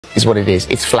is what it is.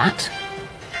 It's flat,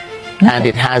 and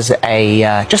it has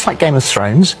a, just like Game of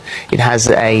Thrones, it has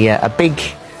a big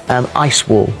ice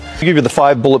wall. I'll give you the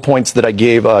 5 bullet points that I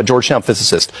gave Georgetown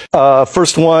physicist.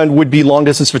 First one would be long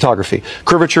distance photography.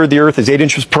 Curvature of the Earth is 8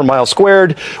 inches per mile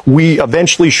squared. We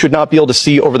eventually should not be able to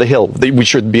see over the hill. We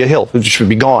should be a hill. It should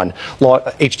be gone.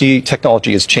 HD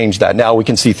technology has changed that. Now we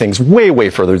can see things way,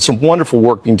 way further. There's some wonderful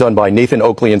work being done by Nathan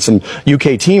Oakley and some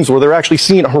UK teams where they're actually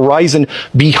seeing a horizon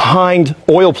behind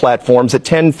oil platforms at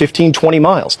 10, 15, 20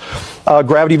 miles.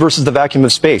 Gravity versus the vacuum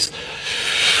of space.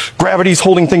 Gravity's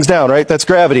holding things down, right? That's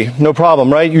gravity. No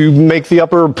problem, right? You make the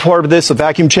upper part of this a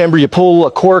vacuum chamber, you pull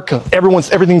a cork,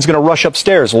 everything's going to rush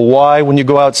upstairs. Well, why, when you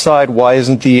go outside, why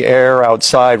isn't the air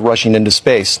outside rushing into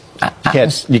space?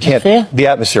 You can't, the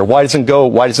atmosphere. Why doesn't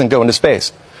it go into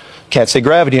space? Can't say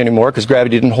gravity anymore because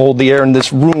gravity didn't hold the air in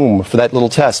this room for that little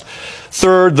test.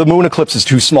 Third, the moon eclipse is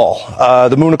too small.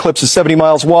 The moon eclipse is 70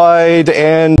 miles wide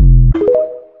and